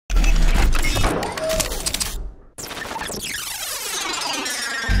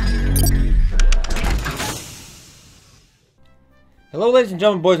Hello ladies and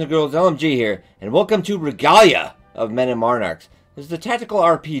gentlemen, boys and girls, LMG here, and welcome to Regalia of Men And Monarchs. This is a tactical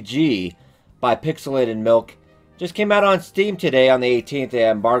RPG by Pixelated Milk. Just came out on Steam today on the 18th. They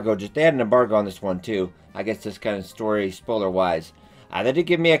had an embargo on this one too. I guess this kind of story, spoiler-wise. They did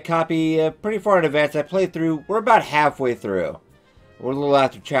give me a copy pretty far in advance. I played through, we're about halfway through. We're a little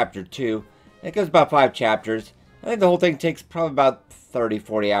after chapter 2. It goes about 5 chapters. I think the whole thing takes probably about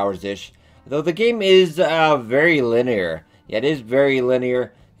 30-40 hours-ish. Though the game is very linear. Yeah, it is very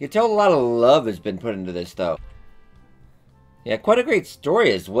linear. You can tell a lot of love has been put into this, though. Yeah, quite a great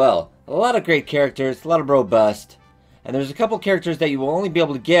story as well. A lot of great characters, a lot of robust. And there's a couple characters that you will only be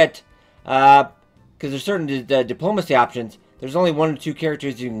able to get, because there's certain diplomacy options. There's only 1 or 2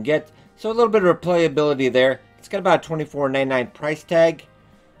 characters you can get, so a little bit of replayability there. It's got about a $24.99 price tag.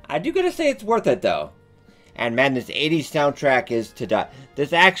 I do gotta say it's worth it, though. And man, this 80s soundtrack is to die.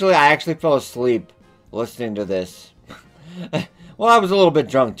 I actually fell asleep listening to this. Well, I was a little bit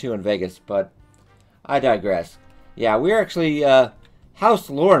drunk too in Vegas, but I digress. Yeah, we're actually House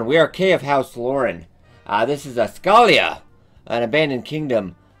Lauren. We are K of House Lauren. This is Regalia, an abandoned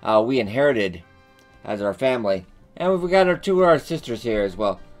kingdom we inherited as our family, and we've got two of our sisters here as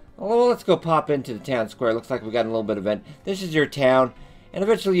well. Well, let's go pop into the town square. Looks like we got a little bit of event. This is your town, and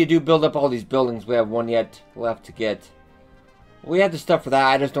eventually you do build up all these buildings. We have one yet left to get. We have the stuff for that.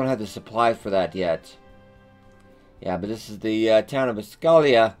 I just don't have the supplies for that yet. Yeah, but this is the town of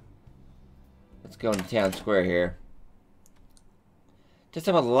Regalia. Let's go into town square here. Just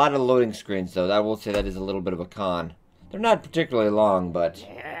have a lot of loading screens, though. I will say that is a little bit of a con. They're not particularly long, but...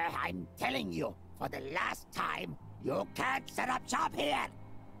 I'm telling you, for the last time, you can't set up shop here.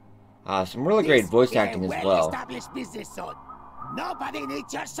 Some really great voice acting as well. Established business zone. Nobody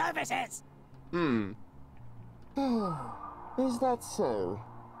needs your services. Is that so?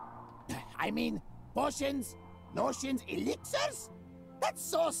 I mean, potions, notions, elixirs? That's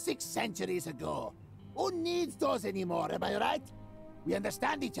so 6 centuries ago. Who needs those anymore, am I right? We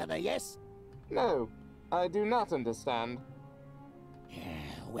understand each other, yes? No, I do not understand.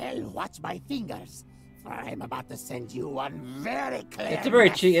 Well, watch my fingers, for I'm about to send you one very clear. It's a very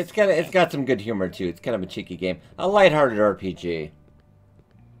cheeky. It's got some good humor too. It's kind of a cheeky game, a lighthearted RPG.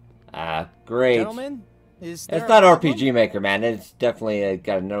 Great. Gentlemen, it's not RPG Maker, man. It's definitely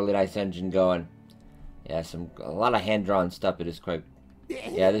got a really nice engine going. Yeah, a lot of hand-drawn stuff. It is quite...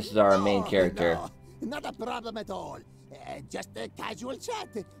 Yeah, this is our main character. No, not a problem at all. Just a casual chat.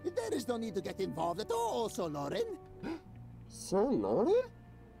 There is no need to get involved at all, Sir Lauren. Sir Lauren?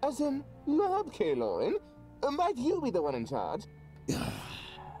 As in Lord K. Lauren? Might you be the one in charge?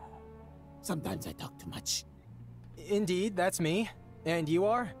 Sometimes I talk too much. Indeed, that's me. And you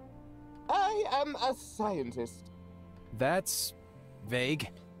are? I am a scientist. That's... vague.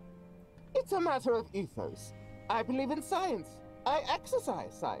 It's a matter of ethos. I believe in science. I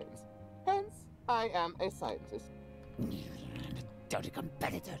exercise science. Hence, I am a scientist. Dirty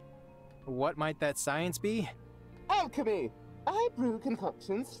competitor. What might that science be? Alchemy. I brew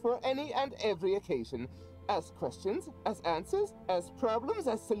concoctions for any and every occasion. As questions, as answers, as problems,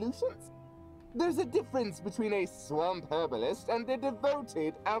 as solutions. There's a difference between a swamp herbalist and a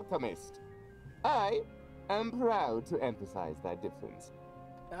devoted alchemist. I am proud to emphasize that difference.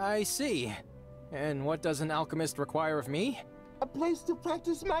 I see. And what does an alchemist require of me? A place to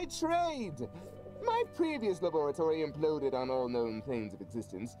practice my trade. My previous laboratory imploded on all known planes of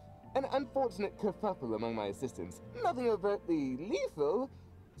existence. An unfortunate kerfuffle among my assistants. Nothing overtly lethal,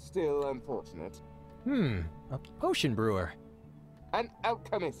 still unfortunate. A potion brewer. An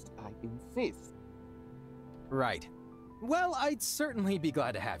alchemist, I insist. Right. Well, I'd certainly be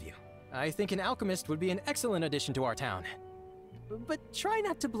glad to have you. I think an alchemist would be an excellent addition to our town. But try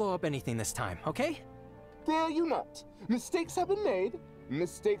not to blow up anything this time, okay? Fear you not. Mistakes have been made.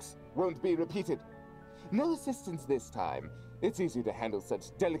 Mistakes won't be repeated. No assistance this time. It's easy to handle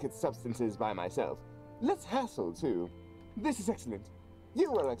such delicate substances by myself. Less hassle, too. This is excellent.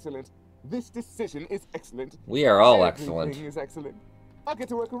 You are excellent. This decision is excellent. We are all Everything excellent. is excellent. I'll get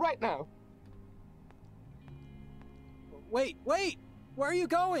to work right now. Wait! Where are you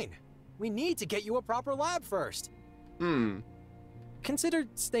going? We need to get you a proper lab first. Consider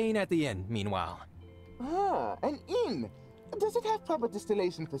staying at the inn, meanwhile. Ah, an inn. Does it have proper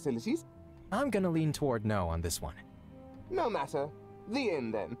distillation facilities? I'm gonna lean toward no on this one. No matter. The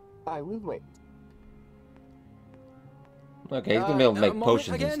inn, then. I will wait. Okay, he's gonna be able to make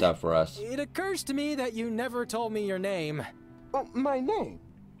potions again. and stuff for us. It occurs to me that you never told me your name. Oh, my name?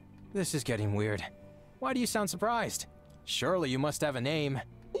 This is getting weird. Why do you sound surprised? Surely you must have a name.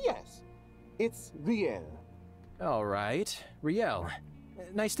 Yes. It's Riel. All right, Riel.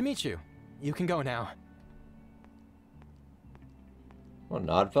 Nice to meet you. You can go now. What an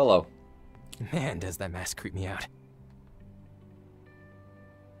odd fellow. Man, does that mask creep me out.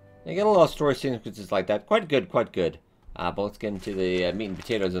 You get a lot of story sequences like that. Quite good, quite good. But let's get into the meat and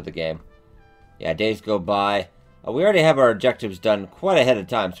potatoes of the game. Yeah, days go by. We already have our objectives done quite ahead of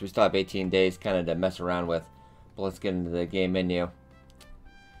time, so we still have 18 days kind of to mess around with. But let's get into the game menu.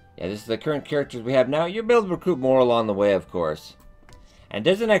 Yeah, this is the current characters we have now. You'll be able to recruit more along the way, of course. And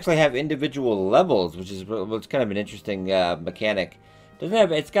it doesn't actually have individual levels, which is kind of an interesting mechanic.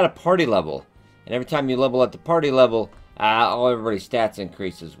 It's got a party level. And every time you level up the party level, all everybody's stats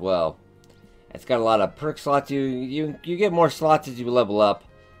increase as well. It's got a lot of perk slots. You get more slots as you level up,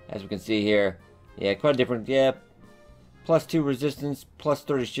 as we can see here. Yeah, quite different. Yeah, +2 resistance,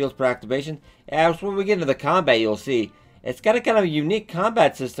 +30 shields per activation. As when we get into the combat, you'll see it's got a kind of unique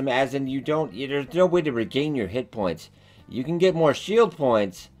combat system, as in there's no way to regain your hit points. You can get more shield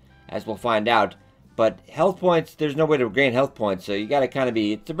points, as we'll find out, but health points, there's no way to regain health points. So you got to kind of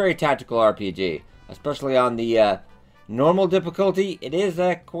it's a very tactical RPG, especially on the normal difficulty. It is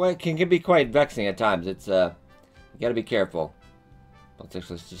can be quite vexing at times. It's you got to be careful. Let's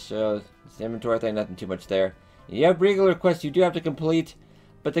actually just show this inventory thing. Nothing too much there. You have regular quests you do have to complete,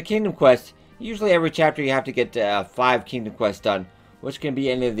 but the kingdom quests, usually every chapter you have to get 5 kingdom quests done, which can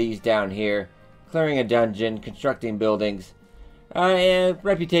be any of these down here. Clearing a dungeon, constructing buildings, and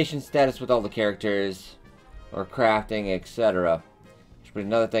reputation status with all the characters, or crafting, etc. Which would be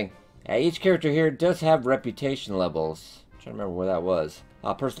another thing. Each character here does have reputation levels. I'm trying to remember where that was.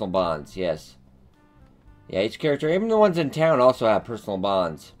 Personal bonds, yes. Yeah, each character, even the ones in town, also have personal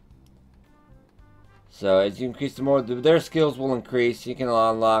bonds. So as you increase the more, their skills will increase. You can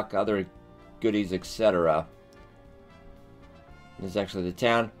unlock other goodies, etc. This is actually the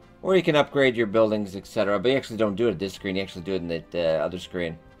town. Or you can upgrade your buildings, etc. But you actually don't do it at this screen. You actually do it in the other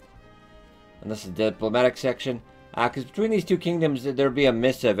screen. And this is the diplomatic section. Because between these two kingdoms, there'll be a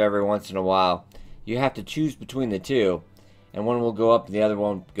missive every once in a while. You have to choose between the two. And one will go up and the other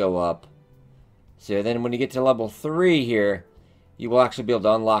won't go up. So then when you get to level 3 here, you will actually be able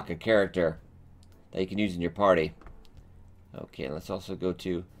to unlock a character that you can use in your party. Okay, let's also go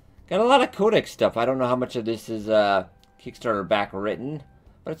to... Got a lot of codex stuff. I don't know how much of this is Kickstarter back written.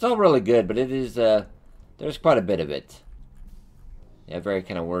 But it's all really good, but it is, there's quite a bit of it. Yeah, very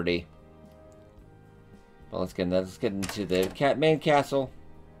kind of wordy. Well, let's get into the main castle.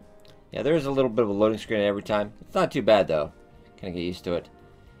 Yeah, there is a little bit of a loading screen every time. It's not too bad, though. Kind of get used to it.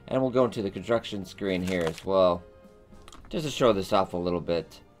 And we'll go into the construction screen here as well. Just to show this off a little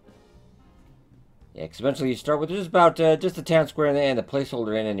bit. Yeah, because eventually you start with just about just the town square and the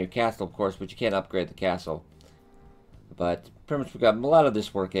placeholder in and your castle, of course, but you can't upgrade the castle. But pretty much we got a lot of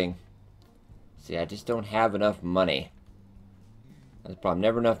this working. See, I just don't have enough money. That's the problem.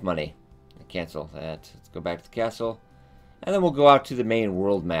 Never enough money. I cancel that. Let's go back to the castle. And then we'll go out to the main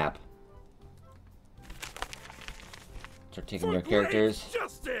world map. Start taking your characters.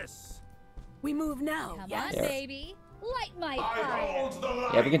 Justice! We move now. Come Yes. on, baby. Light my fire.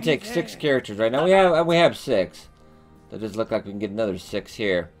 Yeah, we can take 6 characters right now. We have 6. That does look like we can get another 6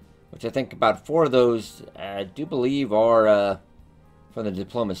 here. Which I think about 4 of those, I do believe, are from the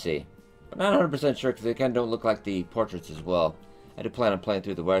diplomacy. But not 100% sure because they kind of don't look like the portraits as well. I do plan on playing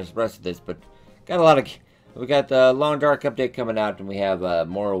through the rest of this, but got a lot of... We got the Long Dark update coming out, and we have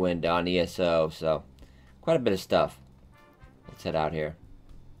Morrowind on ESO, so quite a bit of stuff. Let's head out here.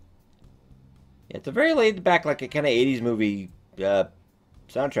 Yeah, it's a very laid back, like a kind of 80s movie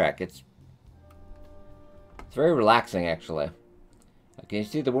soundtrack. It's very relaxing, actually. Okay, you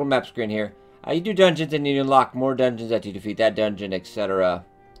see the world map screen here. You do dungeons and you unlock more dungeons after you defeat that dungeon, etc.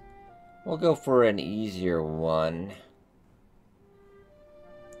 We'll go for an easier one.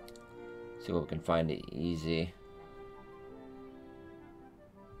 See what we can find easy.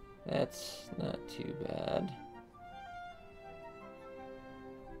 That's not too bad.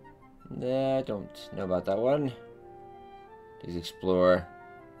 Nah, I don't know about that one. Please explore.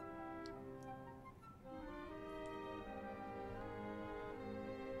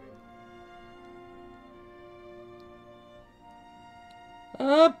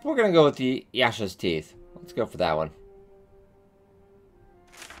 We're gonna go with the Yasha's Teeth. Let's go for that one.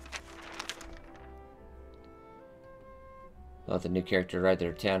 Let the new character right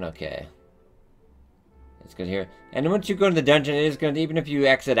there, 10. Okay. It's good here. And once you go to the dungeon, it is going to, even if you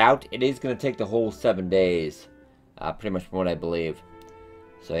exit out, it is going to take the whole 7 days. Pretty much from what I believe.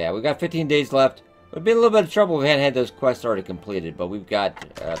 So yeah, we've got 15 days left. We'd be in a little bit of trouble if we hadn't had those quests already completed, but we've got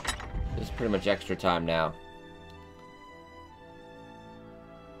this pretty much extra time now.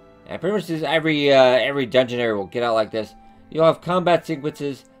 And pretty much this, every dungeon area will get out like this. You'll have combat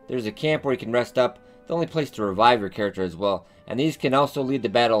sequences. There's a camp where you can rest up. the only place to revive your character as well. And these can also lead to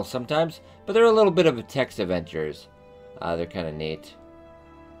battle sometimes, but they're a little bit of a text adventures. They're kind of neat.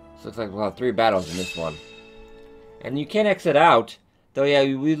 So looks like we'll have 3 battles in this one. And you can exit out, though yeah,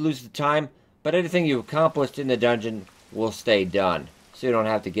 we lose the time, but anything you've accomplished in the dungeon will stay done. So you don't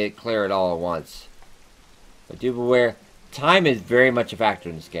have to clear it all at once. But do beware, time is very much a factor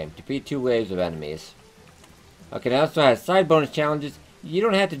in this game. Defeat 2 waves of enemies. Okay, now it also has side bonus challenges. You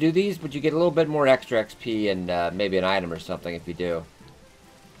don't have to do these, but you get a little bit more extra XP and maybe an item or something if you do.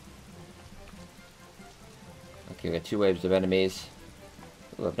 Okay, we got 2 waves of enemies.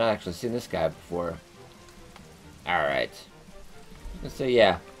 Ooh, I've not actually seen this guy before. Alright. So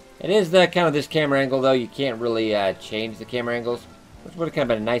yeah, it is the kind of this camera angle though. You can't really change the camera angles, which would have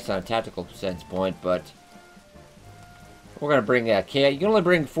kind of been nice on a tactical sense point, but we're going to bring Kay. You can only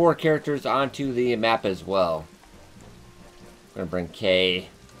bring 4 characters onto the map as well. We're going to bring Kay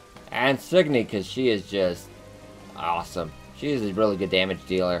and Signy because she is just awesome. She is a really good damage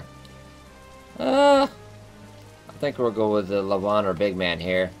dealer. I think we'll go with Levon or Big Man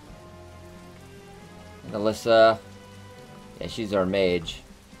here. And Alyssa, yeah, she's our mage.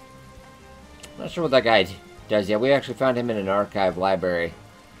 I'm not sure what that guy does yet. We actually found him in an archive library.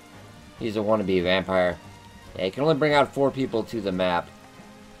 He's a wannabe vampire. Yeah, you can only bring out 4 people to the map.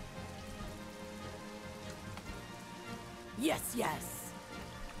 Yes, yes.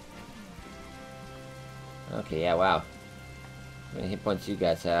 Okay, yeah, wow. How many hit points you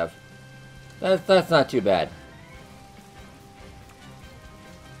guys have? That's not too bad.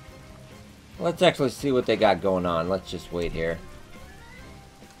 Let's actually see what they got going on. Let's just wait here.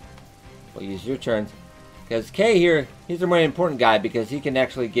 We'll use your turns. Because Kay here, he's a very important guy because he can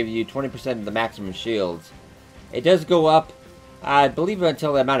actually give you 20% of the maximum shields. It does go up, I believe,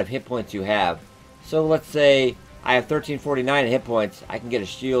 until the amount of hit points you have. So let's say I have 1349 hit points. I can get a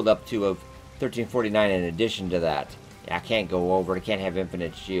shield up to of 1349 in addition to that. Yeah, I can't go over. I can't have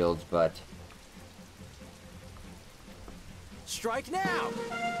infinite shields, but... Strike now!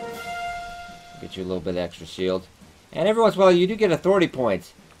 Get you a little bit of extra shield. And every once in a while, you do get authority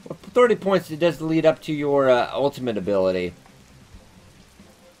points. With authority points, it does lead up to your ultimate ability.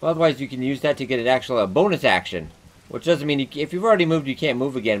 But otherwise, you can use that to get an actual bonus action. Which doesn't mean, if you've already moved, you can't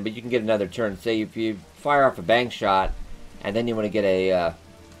move again, but you can get another turn. Say, if you fire off a bang shot, and then you want to get a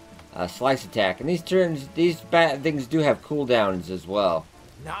slice attack. And these turns, these things do have cooldowns as well.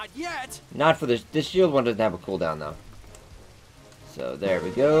 Not yet! Not for this shield one doesn't have a cooldown, though. So there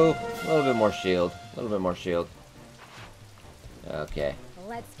we go. A little bit more shield. A little bit more shield. Okay.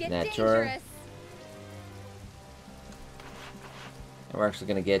 Let's get That dangerous. turn. And we're actually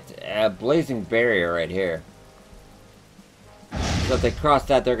going to get a blazing barrier right here. So if they cross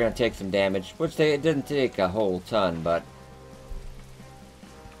that, they're going to take some damage. Which it didn't take a whole ton, but...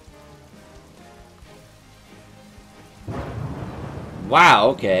 Wow,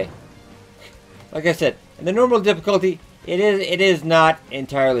 okay. Like I said, in the normal difficulty, it is not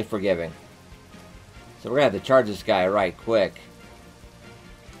entirely forgiving. So we're going to have to charge this guy right quick.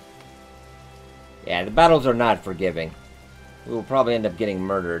 Yeah, the battles are not forgiving. We will probably end up getting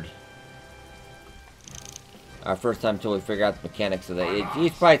murdered. Our first time until we figure out the mechanics of that.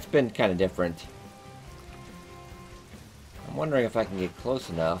 Each fight's been kind of different. I'm wondering if I can get close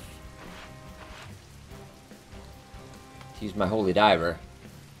enough to use my Holy Diver.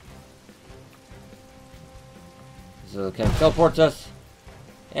 So it kind of teleports us,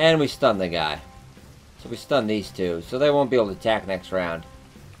 and we stun the guy. So we stun these two, so they won't be able to attack next round.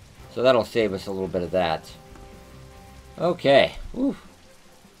 So that'll save us a little bit of that. Okay. Woo.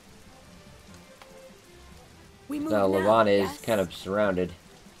 Now Levon is kind of surrounded.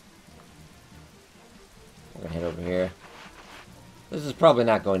 We're gonna head over here. This is probably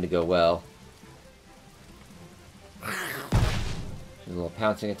not going to go well. There's a little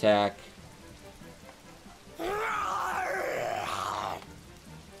pouncing attack.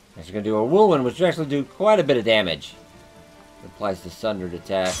 Next we're going to do a whirlwind, which will actually do quite a bit of damage. It applies to sundered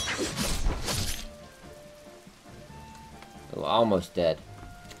attack. Oh, almost dead.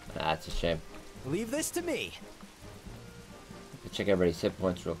 That's a shame. Leave this to me. Check everybody's hit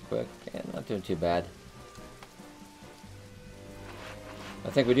points real quick. Yeah, not doing too bad. I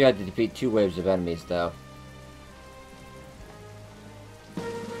think we do have to defeat 2 waves of enemies, though. A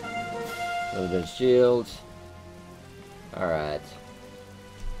little bit of shields. Alright.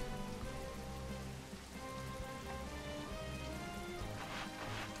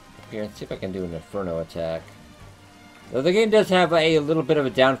 Here, let's see if I can do an Inferno attack. Though the game does have a little bit of a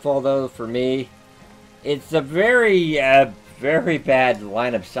downfall, though, for me. It's a very, very bad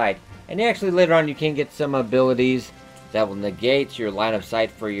line of sight. And actually, later on, you can get some abilities that will negate your line of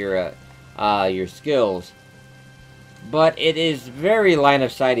sight for your your skills. But it is very line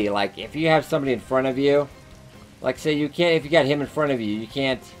of sighty. Like, if you have somebody in front of you, like say you can't, if you got him in front of you, you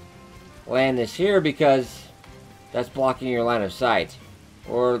can't land this here because that's blocking your line of sight.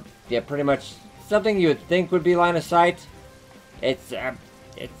 Or, yeah, pretty much something you would think would be line of sight. It's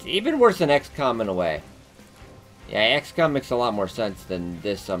even worse than XCOM in a way. Yeah, XCOM makes a lot more sense than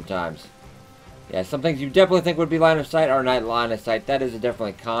this sometimes. Yeah, some things you definitely think would be line of sight are not line of sight. That is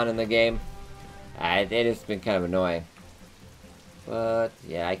definitely a con in the game. It has been kind of annoying. But,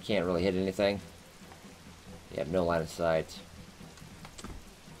 yeah, I can't really hit anything. You have no line of sight.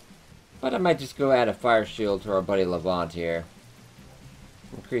 But I might just go add a fire shield to our buddy Levant here.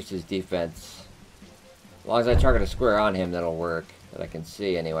 Increase his defense. As long as I target a square on him, that'll work. That I can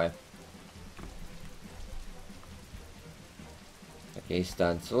see, anyway. Okay, he's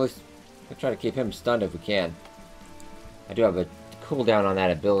stunned. So let's try to keep him stunned if we can. I do have a cooldown on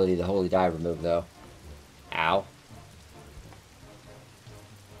that ability, the Holy Dive remove, though. Ow.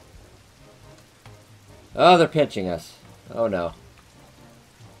 Oh, they're pinching us. Oh, no.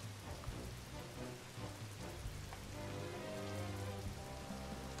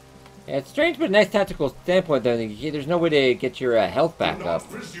 Yeah, it's strange, but a nice tactical standpoint, though. There's no way to get your health back up.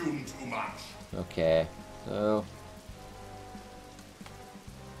 Okay, so...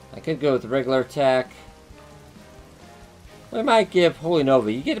 I could go with the regular attack. I might give Holy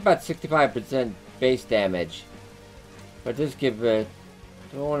Nova. You get about 65% base damage. But just give it...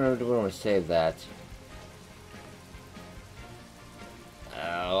 Do I want to save that?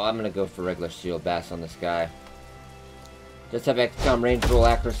 Oh, I'm going to go for regular shield bass on this guy. Just have XCOM range roll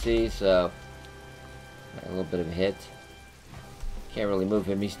accuracy, so... A little bit of a hit. Can't really move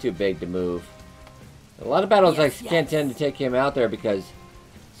him. He's too big to move. A lot of battles I can't tend to take him out there because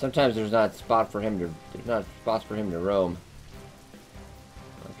sometimes there's not spots for him to roam.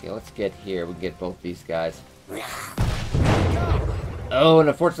 Okay, let's get here. We can get both these guys. Oh, and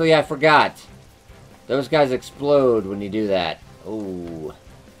unfortunately I forgot. Those guys explode when you do that. Ooh.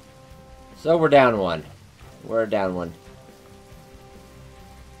 So we're down one. We're down one.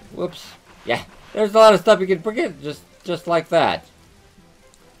 Whoops. Yeah, there's a lot of stuff you can forget just like that.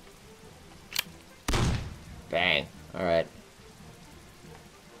 Bang. Alright.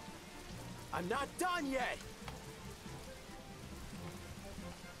 I'm not done yet.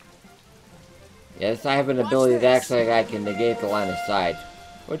 Yes, I have an ability that actually I can negate the line of sight,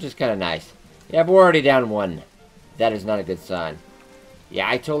 which is kind of nice. Yeah, but we're already down one. That is not a good sign. Yeah,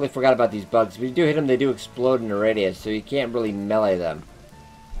 I totally forgot about these bugs. If you do hit them, they do explode in a radius, so you can't really melee them.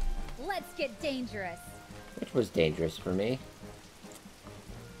 Let's get dangerous. Which was dangerous for me.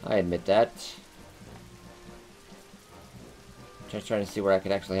 I admit that. Just trying to see where I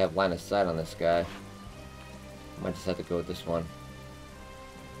could actually have line of sight on this guy. Might just have to go with this one.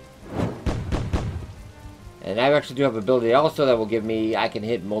 And I actually do have an ability also that will give me, I can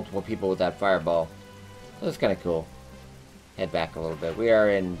hit multiple people with that fireball. So that's kind of cool. Head back a little bit. We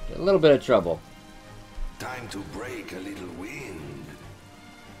are in a little bit of trouble. Time to break a little wind.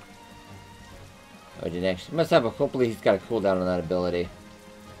 Oh, he didn't actually. Must have a. Hopefully, he's got a cooldown on that ability.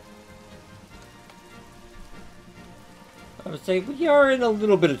 I would say we are in a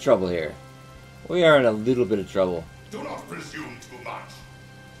little bit of trouble here. We are in a little bit of trouble. Do not presume too much.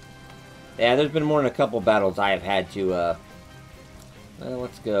 Yeah, there's been more than a couple battles I have had to. Well,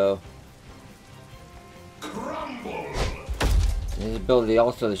 let's go. Crumble. And his ability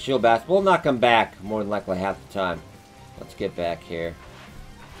also, the shield bash, will knock him back more than likely half the time. Let's get back here.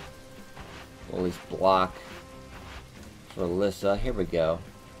 We'll at least block for Alyssa. Here we go.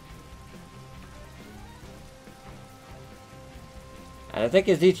 And I think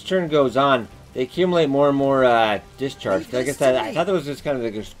as each turn goes on, they accumulate more and more discharge. 'Cause I guess I thought it was just kind of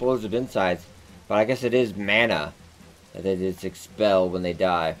like explosive insides, but I guess it is mana that they just expel when they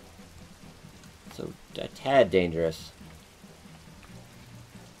die. So a tad dangerous.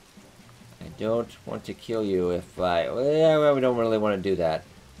 I don't want to kill you if I... Well, we don't really want to do that.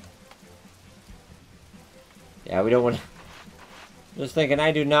 Yeah, we don't want to... Just thinking,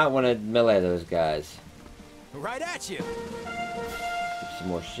 I do not want to melee those guys. Right at you. Keep some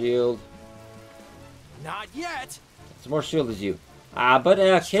more shield. Not yet. Some more shield is you.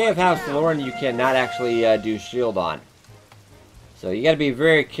 But Cave House Lauren you cannot actually do shield on. So you gotta be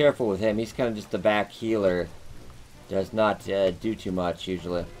very careful with him. He's kind of just the back healer. Does not do too much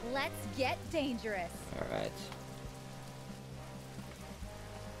usually. Let's get dangerous. Alright.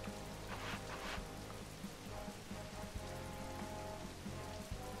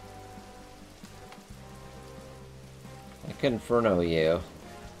 I could Inferno you.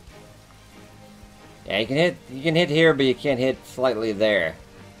 Yeah, you can hit here, but you can't hit slightly there.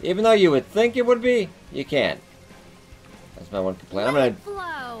 Even though you would think it would be, you can't. That's my one complaint.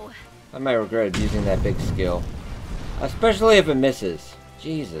 I might regret using that big skill. Especially if it misses.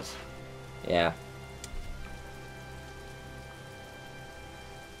 Jesus. Yeah.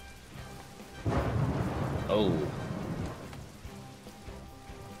 Oh.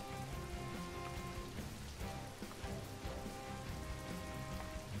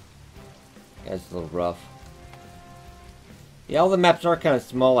 That's a little rough. Yeah, all the maps are kind of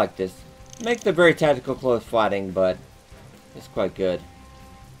small like this. Makes the very tactical close fighting, but it's quite good.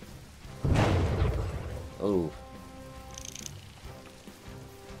 Oh.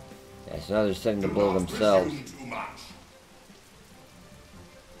 Yeah, so now they're starting to blow themselves.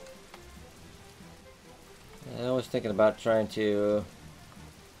 I was thinking about trying to...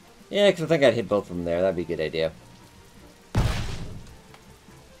 Yeah, because I think I'd hit both of them there. That'd be a good idea.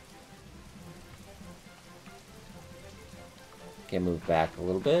 Okay, move back a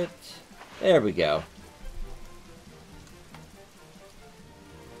little bit. There we go.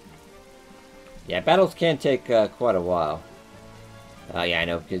 Yeah, battles can take quite a while. Yeah, I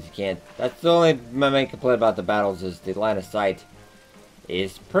know, because you can't... That's the only... My main complaint about the battles is the line of sight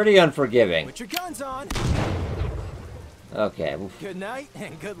is pretty unforgiving. Put your guns on! Okay. Good night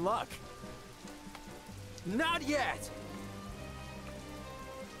and good luck. Not yet!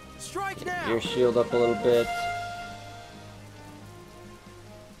 Strike now! Your shield up a little bit.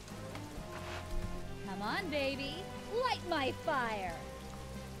 Come on, baby. Light my fire.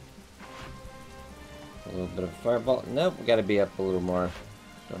 A little bit of a fireball. Nope, we gotta be up a little more.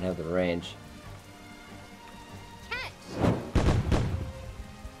 Don't have the range. Catch!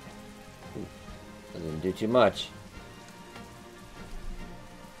 Ooh, doesn't do too much.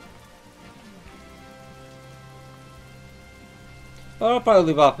 Well, I'll probably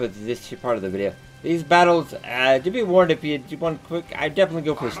leave off with this part of the video. These battles, to be warned, if you want quick, I'd definitely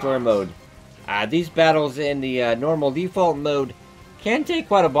go for story mode. These battles in the normal default mode can take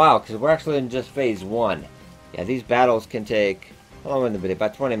quite a while, because we're actually in just phase 1. Yeah, these battles can take, how long in the video?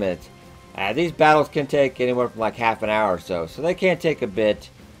 About 20 minutes. These battles can take anywhere from like half an hour or so, so they can take a bit.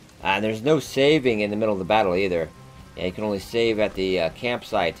 And there's no saving in the middle of the battle either. Yeah, you can only save at the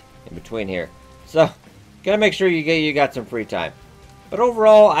campsite in between here. So, gotta make sure you got some free time. But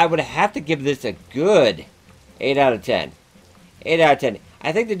overall, I would have to give this a good 8 out of 10. 8 out of 10.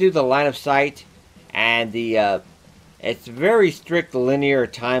 I think they do the line of sight and the it's very strict linear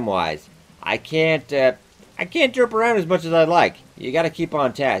time-wise. I can't jump around as much as I'd like. You got to keep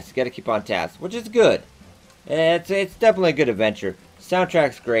on task. You got to keep on task, which is good. It's definitely a good adventure.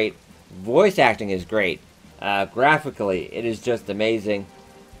 Soundtrack's great. Voice acting is great. Graphically, it is just amazing.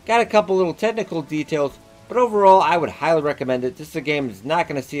 Got a couple little technical details, but overall, I would highly recommend it. This is a game that's not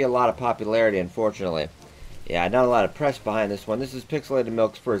going to see a lot of popularity, unfortunately. Yeah, not a lot of press behind this one. This is Pixelated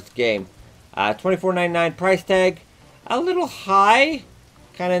Milk's first game. $24.99 price tag. A little high,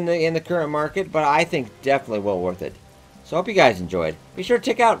 kind of in the current market, but I think definitely well worth it. So I hope you guys enjoyed. Be sure to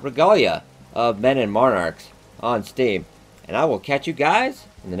check out Regalia of Men and Monarchs on Steam. And I will catch you guys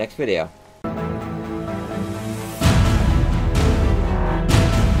in the next video.